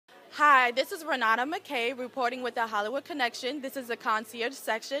Hi, this is Renata McKay reporting with the Hollywood Connection. This is the concierge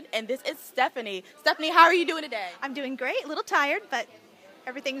section, and this is Stephanie. Stephanie, how are you doing today? I'm doing great, a little tired, but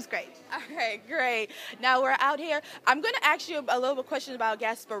everything's great. Okay, great. Now we're out here. I'm going to ask you a little bit question about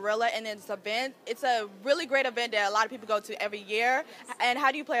Gasparilla and this event. It's a really great event that a lot of people go to every year. And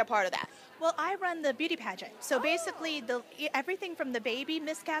how do you play a part of that? Well, I run the beauty pageant. So basically, everything from the baby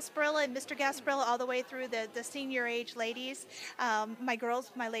Miss Gasparilla and Mr. Gasparilla all the way through the senior age ladies, my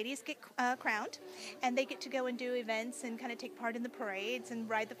ladies get crowned, and they get to go and do events and kind of take part in the parades and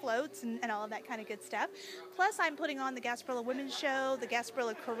ride the floats and all of that kind of good stuff. Plus, I'm putting on the Gasparilla Women's Show, the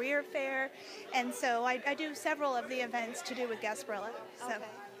Gasparilla Career Fair, and so I do several of the events to do with Gasparilla. So. Okay.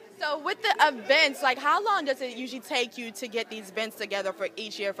 So with the events, like how long does it usually take you to get these events together for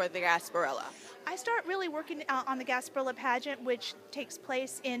each year for the Gasparilla? I start really working on the Gasparilla pageant, which takes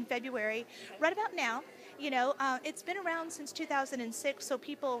place in February, right about now. It's been around since 2006, so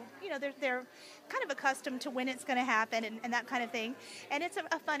people, they're kind of accustomed to when it's going to happen and that kind of thing. And it's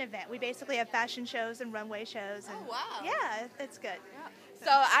a fun event. We basically have fashion shows and runway shows. And, oh, wow. Yeah, it's good. Yeah. So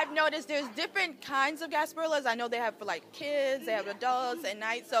I've noticed there's different kinds of Gasparillas. I know they have for like kids, they have adults at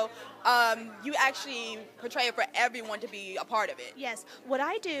night. So you actually portray it for everyone to be a part of it. Yes. What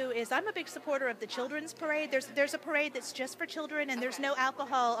I do is I'm a big supporter of the children's parade. There's a parade that's just for children, and there's no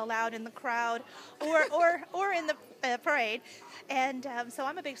alcohol allowed in the crowd or in the parade. And so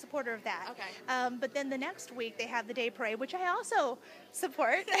I'm a big supporter of that. Okay. But then the next week they have the day parade, which I also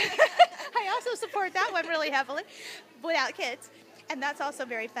support. I also support that one really heavily without kids. And that's also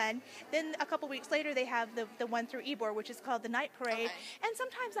very fun. Then a couple weeks later, they have the one through Ybor, which is called the Night Parade. Okay. And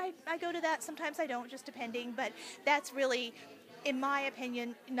sometimes I go to that, sometimes I don't, just depending. But that's really, in my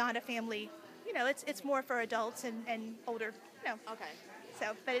opinion, not a family. It's more for adults and older. Okay.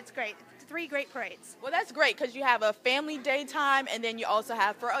 So, but it's great. 3 great parades. Well, that's great because you have a family daytime and then you also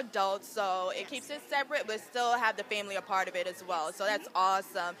have for adults. So it keeps it separate, but still have the family a part of it as well. So that's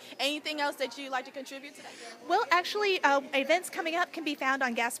awesome. Anything else that you'd like to contribute to that? Well, actually, events coming up can be found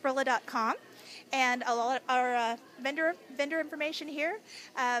on Gasparilla.com. And a lot of our vendor information here.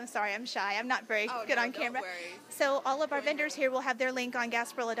 Sorry, I'm shy. I'm not very good on camera. Don't worry. So all of our vendors here will have their link on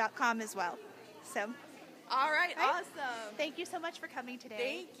Gasparilla.com as well. So. All right, awesome. Thank you so much for coming today.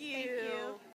 Thank you. Thank you.